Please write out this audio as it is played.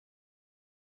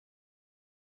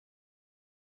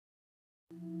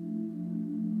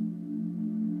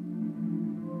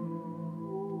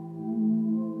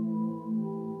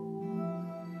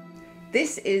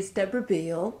This is Deborah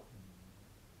Beale.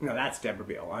 No, that's Deborah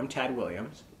Beale. I'm Tad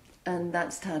Williams. And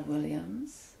that's Tad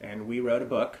Williams. And we wrote a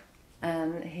book.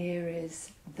 And here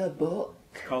is the book.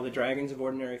 It's called The Dragons of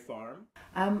Ordinary Farm.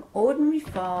 Ordinary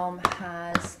Farm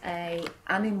has an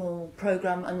animal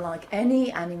program unlike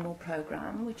any animal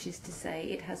program, which is to say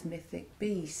it has mythic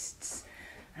beasts.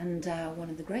 And one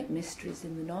of the great mysteries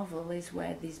in the novel is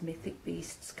where these mythic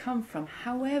beasts come from.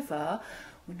 However,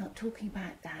 we're not talking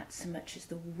about that so much as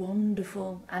the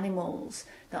wonderful animals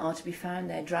that are to be found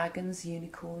there. Dragons,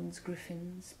 unicorns,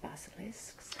 griffins,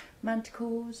 basilisks,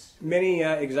 manticores. Many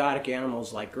exotic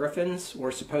animals like griffins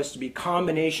were supposed to be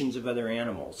combinations of other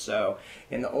animals. So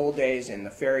in the old days, in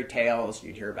the fairy tales,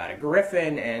 you'd hear about a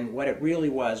griffin, and what it really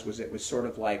was it was sort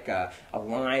of like a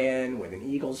lion with an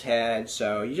eagle's head.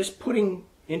 So you're just putting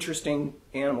interesting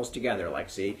animals together,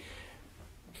 like, see,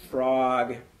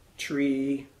 frog,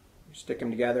 tree. Stick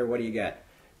them together, what do you get?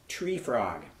 Tree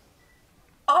frog.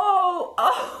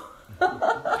 Oh!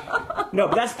 No,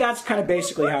 but that's kind of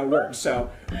basically how it works. So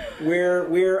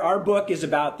our book is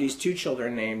about these two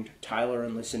children named Tyler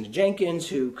and Lucinda Jenkins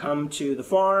who come to the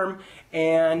farm,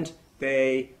 and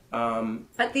they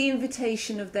at the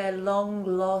invitation of their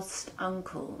long-lost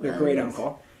uncle. Their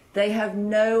great-uncle. They have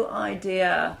no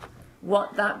idea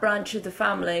what that branch of the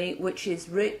family, which is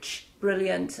rich,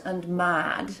 brilliant, and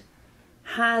mad,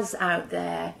 has out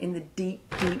there in the deep,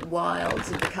 deep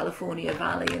wilds of the California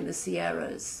Valley and the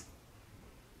Sierras.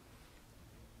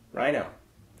 Rhino.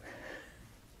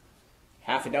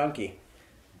 Half a donkey.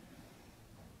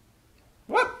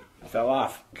 Whoop! I fell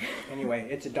off. Anyway,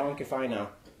 it's a donk if I know.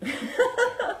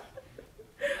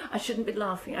 I shouldn't be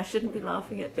laughing. I shouldn't be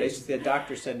laughing at this. The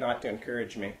doctor said not to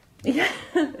encourage me. Yeah.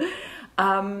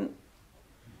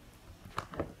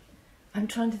 I'm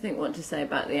trying to think what to say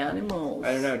about the animals.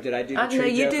 I don't know. Did I do the tree No,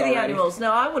 you joke do the already? animals.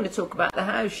 No, I want to talk about the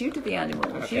house. You do the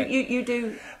animals. Okay. You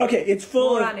do. Okay, it's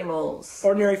full more of animals.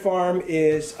 Ordinary Farm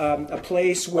is a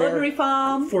place where, Ordinary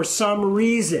Farm, for some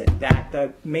reason that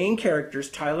the main characters,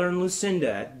 Tyler and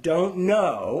Lucinda, don't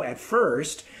know at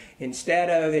first, instead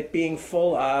of it being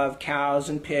full of cows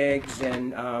and pigs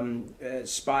and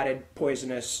spotted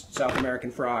poisonous South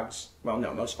American frogs, well,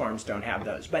 no, most farms don't have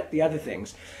those, but the other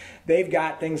things, they've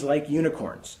got things like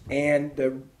unicorns. And the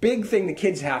big thing the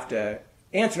kids have to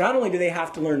answer, not only do they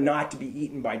have to learn not to be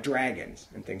eaten by dragons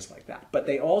and things like that, but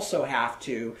they also have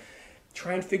to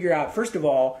try and figure out, first of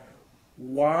all,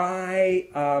 why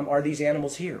are these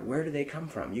animals here? Where do they come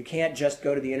from? You can't just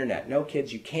go to the internet. No,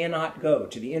 kids, you cannot go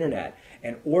to the internet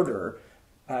and order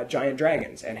giant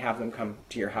dragons and have them come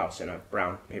to your house in a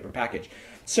brown paper package.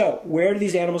 So, where do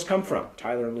these animals come from?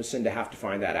 Tyler and Lucinda have to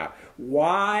find that out.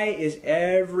 Why is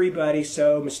everybody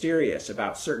so mysterious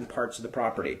about certain parts of the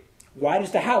property? Why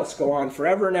does the house go on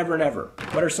forever and ever and ever?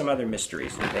 What are some other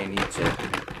mysteries that they need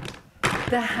to...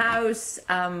 The house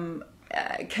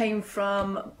came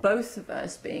from both of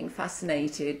us being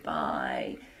fascinated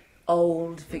by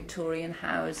old Victorian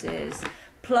houses.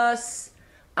 Plus,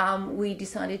 we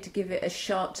decided to give it a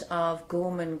shot of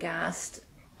Gormenghast,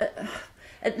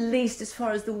 at least as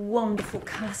far as the wonderful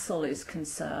castle is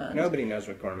concerned. Nobody knows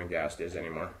what Gormenghast is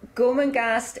anymore.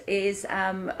 Gormenghast is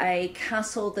a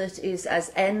castle that is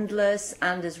as endless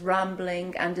and as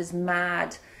rambling and as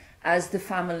mad as the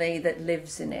family that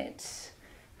lives in it.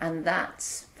 And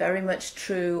that's very much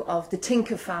true of the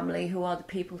Tinker family, who are the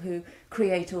people who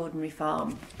create Ordinary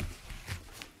Farm.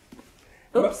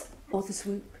 Oops, author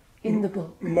swoop in the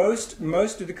book.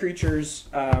 Most of the creatures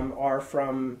are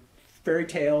from fairy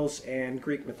tales and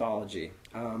Greek mythology.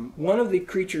 One of the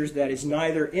creatures that is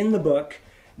neither in the book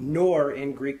nor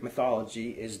in Greek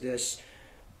mythology is this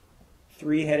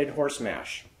three-headed horse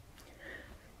mash.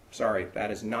 Sorry,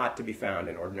 that is not to be found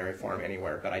in Ordinary Farm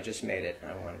anywhere, but I just made it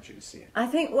and I wanted you to see it. I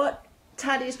think what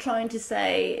Tad is trying to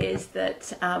say is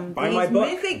that buy my these book.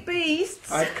 mythic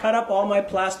beasts... I've cut up all my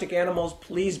plastic animals.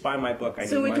 Please buy my book. I need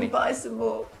so we money. can buy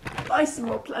some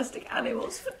more plastic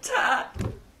animals for Tad.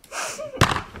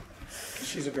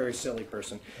 She's a very silly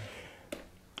person.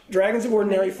 Dragons of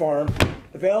Ordinary Farm,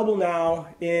 available now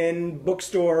in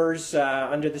bookstores,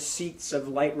 under the seats of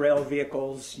light rail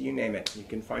vehicles, you name it. You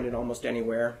can find it almost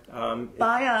anywhere.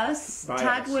 By us,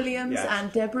 Tad Williams, yes.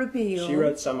 And Deborah Beale. She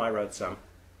wrote some, I wrote some.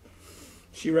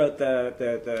 She wrote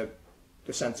the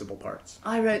sensible parts.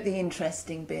 I wrote the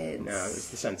interesting bits. No, it's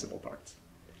the sensible parts.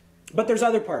 But there's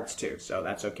other parts too, so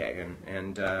that's okay.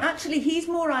 And actually, he's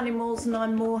more animals and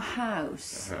I'm more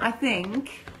house. I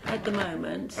think at the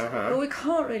moment, but we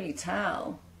can't really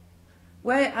tell.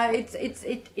 Where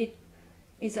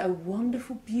is a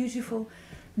wonderful, beautiful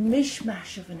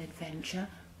mishmash of an adventure.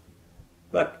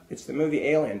 Look, it's the movie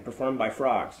Alien, performed by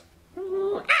frogs.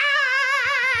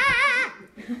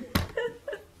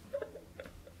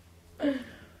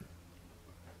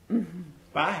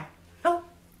 Bye. Oh,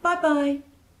 bye-bye.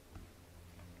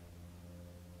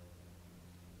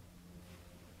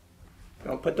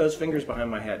 Don't put those fingers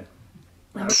behind my head.